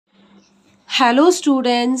Hello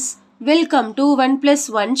students, welcome to 1 plus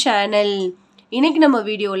 1 channel. இன்னைக்கு நம்ம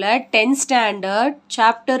வீடியோல 10th standard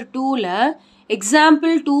chapter 2ல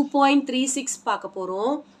example 2.36 பார்க்க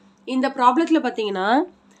போறோம். இந்த ப்ராப்ளத்துல பாத்தீங்கன்னா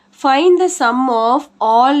find the sum of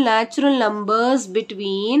all natural numbers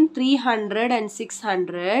between 300 and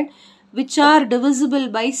 600 which are divisible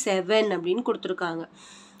by 7 அப்படின்னு கொடுத்திருக்காங்க.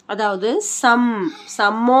 அதாவது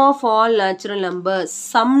sum of all natural numbers,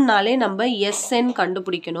 sumனாலே நம்ம sn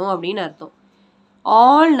கண்டுபிடிக்கணும் அப்படின்னு அர்த்தம்.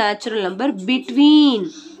 all natural number between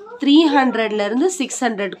 300 ல இருந்து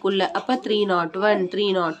 600 குள்ள, அப்ப 301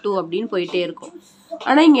 302 அப்படின்னு போயிட்டே இருக்கும்.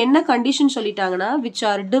 ஆனா இங்க என்ன கண்டிஷன் சொல்லிட்டாங்கன்னா which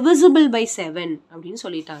are divisible by 7 அப்படின்னு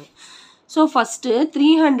சொல்லிட்டாங்க. ஸோ ஃபர்ஸ்ட்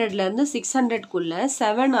 300 ல இருந்து 600 குள்ள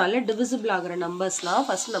 7ஆல டிவிசிபிள் ஆகிற நம்பர்ஸ்லாம்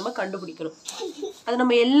ஃபர்ஸ்ட் நம்ம கண்டுபிடிக்கணும். அது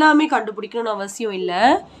நம்ம எல்லாமே கண்டுபிடிக்கணும்னு அவசியம் இல்லை,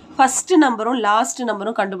 ஃபர்ஸ்ட் நம்பரும் லாஸ்ட்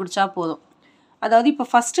நம்பரும் கண்டுபிடிச்சா போதும். அதாவது இப்போ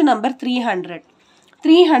ஃபர்ஸ்ட் நம்பர் 300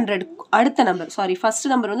 அடுத்த நம்பர் ஃபர்ஸ்ட்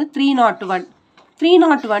நம்பர் வந்து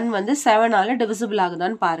 301 வந்து 7ஆல டிவிசிபிள்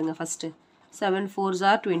ஆகுதான்னு பாருங்க. First 7 4s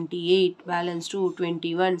are 28, balance 2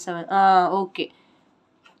 21 7. Okay,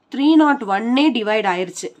 301 divide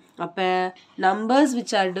ஆயிருச்சு. அப்ப numbers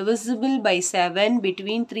which are divisible by 7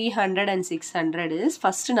 between 300 and 600 is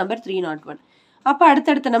first number 301. அப்ப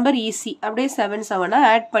அடுத்தடுத்த நம்பர் ஈஸி, அப்படியே 7 7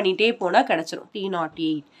 ஆட் பண்ணிட்டே போனா கிடைச்சிரும்.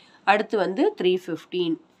 308, அடுத்து வந்து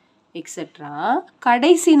 315 எக்ஸெட்ரா.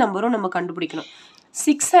 கடைசி நம்பரும் நம்ம கண்டுபிடிக்கணும்.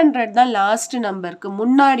 600 தான் லாஸ்ட் நம்பருக்கு,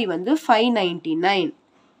 முன்னாடி வந்து 599.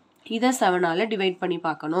 இதை 7ஆல டிவைட் பண்ணி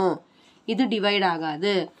பார்க்கணும், இது டிவைட்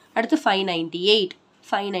ஆகாது. அடுத்து 598,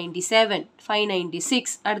 597,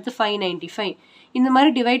 596, அடுத்து 595. இந்த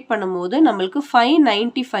மாதிரி டிவைட் பண்ணும்போது நம்மளுக்கு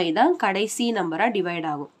 595 தான் கடைசி நம்பரா டிவைட்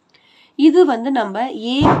ஆகும். இது வந்து நம்ம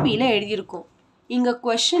ஏபியில் எழுதியிருக்கோம். இங்க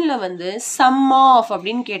கொஸ்டின்ல வந்து சம் ஆஃப்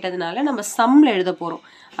அப்படின்னு கேட்டதுனால நம்ம சம்ல எழுத போறோம்.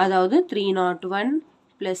 அதாவது 301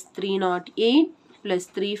 plus 308 plus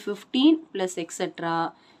 315 plus etcetera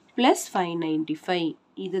plus 595.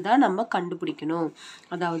 இதுதான் நம்ம கண்டுபிடிக்கணும்.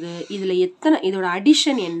 அதாவது இதுல இதோட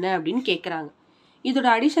அடிஷன் என்ன அப்படின்னு கேட்குறாங்க. இதோட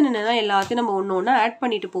அடிஷன் என்னன்னா எல்லாத்தையும் நம்ம ஒன்று ஒன்று ஆட்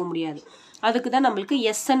பண்ணிட்டு போக முடியாது. அதுக்கு தான் நம்மளுக்கு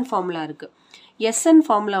எஸ்என் ஃபார்முலா இருக்கு. எஸ்என்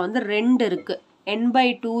ஃபார்முலா வந்து 2 இருக்கு.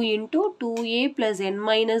 n/2 into 2a plus n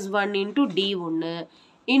minus 1 into d ஒன்று,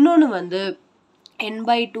 இன்னொன்று வந்து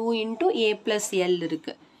n/2 into a plus l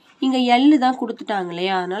இருக்கு. இங்க l தான் கொடுத்துட்டாங்க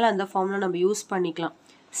இல்லையா, அதனால அந்த ஃபார்முலா நம்ம யூஸ் பண்ணிக்கலாம்.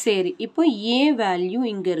 சரி, இப்போ a வேல்யூ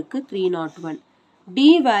இங்க இருக்கு 301, d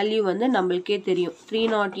வேல்யூ வந்து நம்மளுக்கே தெரியும்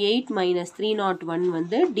 308 minus 301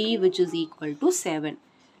 வந்து d which is equal to 7.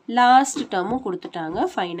 Last டேர்மும் கொடுத்துட்டாங்க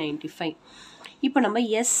 595. இப்போ நம்ம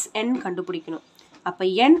sn கண்டுபிடிக்கணும். அப்ப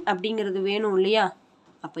n அப்படிங்கிறது வேணும் இல்லையா,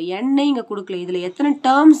 அப்ப n இங்க கொடுக்கல. இதுல எத்தனை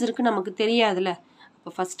டேர்ம்ஸ் இருக்கு நமக்கு தெரியாதுல்ல.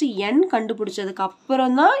 அப்ப ஃபர்ஸ்ட் n கண்டுபிடிச்சதுக்கு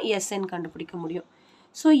அப்புறம் தான் sn கண்டுபிடிக்க முடியும்.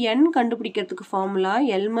 ஸோ n கண்டுபிடிக்கிறதுக்கு formula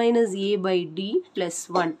l minus a by d plus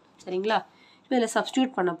 1. சரிங்களா, இப்போ இதில்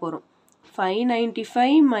சப்ஸ்டியூட் பண்ண போகிறோம்.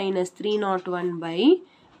 595 minus 301 by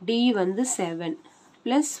d வந்து 7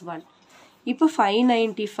 plus 1. இப்போ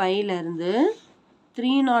 595ல இருந்து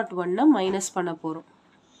 301 மைனஸ் பண்ண போகிறோம்.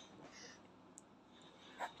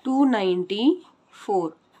 294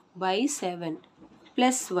 by 7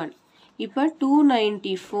 plus 1. இப்போ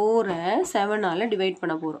 294 7ஆல டிவைட்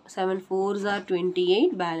பண்ண போகிறோம். 7 4s are 28,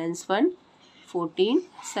 balance 1 14,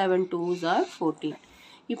 7 2s are 14.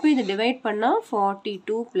 இப்போ இது டிவைட் பண்ணால்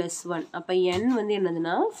 42 plus 1. அப்போ n வந்து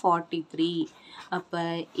என்னதுன்னா 43. அப்போ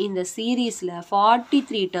இந்த சீரீஸில்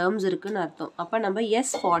 43 டேர்ம்ஸ் இருக்குன்னு அர்த்தம். அப்போ நம்ம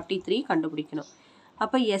S43 கண்டுபிடிக்கணும்.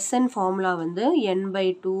 அப்போ sn ஃபார்முலா வந்து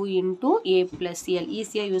n/2 into a plus l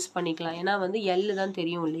ஈஸியாக யூஸ் பண்ணிக்கலாம், ஏன்னா வந்து l தான்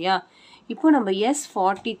தெரியும் இல்லையா. இப்போ நம்ம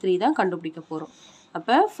S43 தான் கண்டுபிடிக்க போகிறோம்.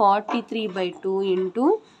 அப்போ 43/2 into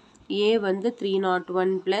a வந்து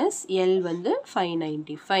 301 plus l வந்து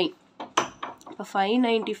 595. இப்போ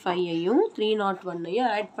 595ஐயும் 301ஐயும்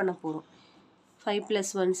ஆட் பண்ண போகிறோம். 5 plus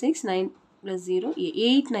 1 6, 9 plus 0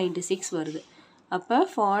 896 வருது. அப்போ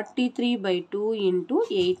 43/2 into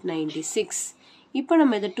 896. இப்போ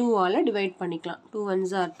நம்ம இதை 2ஆல் டிவைட் பண்ணிக்கலாம். 2 1s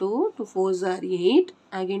are 2, 2 4s are 8,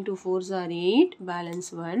 again 2 4s are 8, balance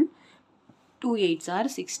 1, 2 8s are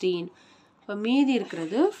 16. இப்போ மீதி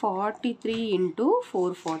இருக்கிறது 43 into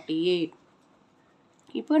 448.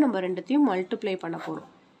 இப்போ நம்ம ரெண்டுத்தையும் மல்டிப்ளை பண்ண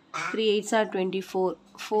போகிறோம். 3 8s are 24,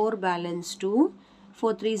 4 balance 2,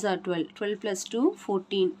 4 3s are 12, 12 plus 2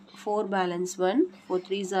 14, 4 balance 1, 4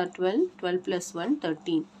 3s are 12, 12 plus 1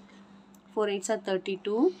 13. 4 8s are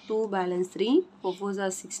 32, 2 balance 3, 4 4s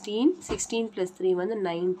are 16, 16 plus 3 வந்து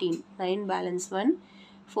 19, 9 balance 1,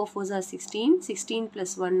 4 4s are 16, 16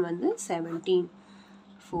 plus 1 வந்து 17,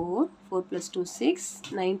 4 plus 2 6,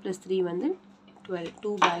 9 plus 3 வந்து 12,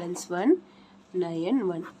 2 balance 1, 9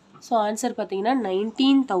 1. ஸோ ஆன்சர் பார்த்தீங்கன்னா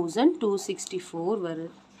 19,264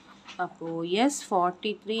 வருது. அப்போது எஸ்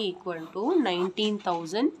 43 ஈக்குவல் டு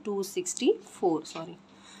 19,264. சாரி,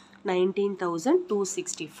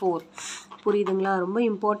 19,264. புரியுதுங்களா? ரொம்ப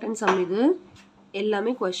இம்பார்ட்டன்ட் சம் இது.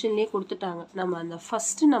 எல்லாமே கொஷின்லேயே கொடுத்துட்டாங்க. நம்ம அந்த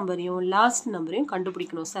ஃபஸ்ட்டு நம்பரையும் லாஸ்ட் நம்பரையும்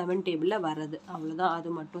கண்டுபிடிக்கணும். 7 டேபிளில் வர்றது அவ்வளோதான். அது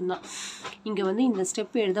மட்டும்தான். இங்கே வந்து இந்த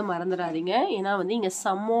ஸ்டெப் எழுத மறந்துடாதீங்க. ஏன்னா வந்து இங்கே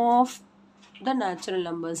சம் ஆஃப் த நேச்சுரல்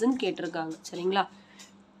நம்பர்ஸ்ன்னு கேட்டிருக்காங்க. சரிங்களா?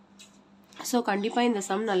 ஸோ கண்டிப்பாக இந்த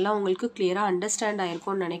சம் நல்லா உங்களுக்கு கிளியராக அண்டர்ஸ்டாண்ட்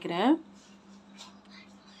ஆகிருக்கும்னு நினைக்கிறேன்.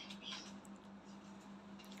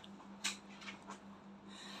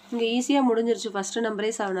 இங்கே ஈஸியாக முடிஞ்சிருச்சு. ஃபஸ்ட்டு நம்பரே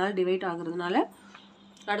 7ஆல் டிவைட் ஆகுறதுனால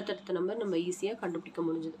அடுத்தடுத்த நம்பர் நம்ம ஈஸியாக கண்டுபிடிக்க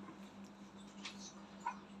முடிஞ்சுது.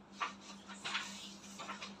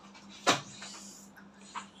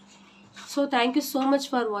 So thank you so much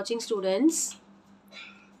for watching, students.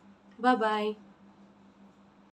 Bye bye.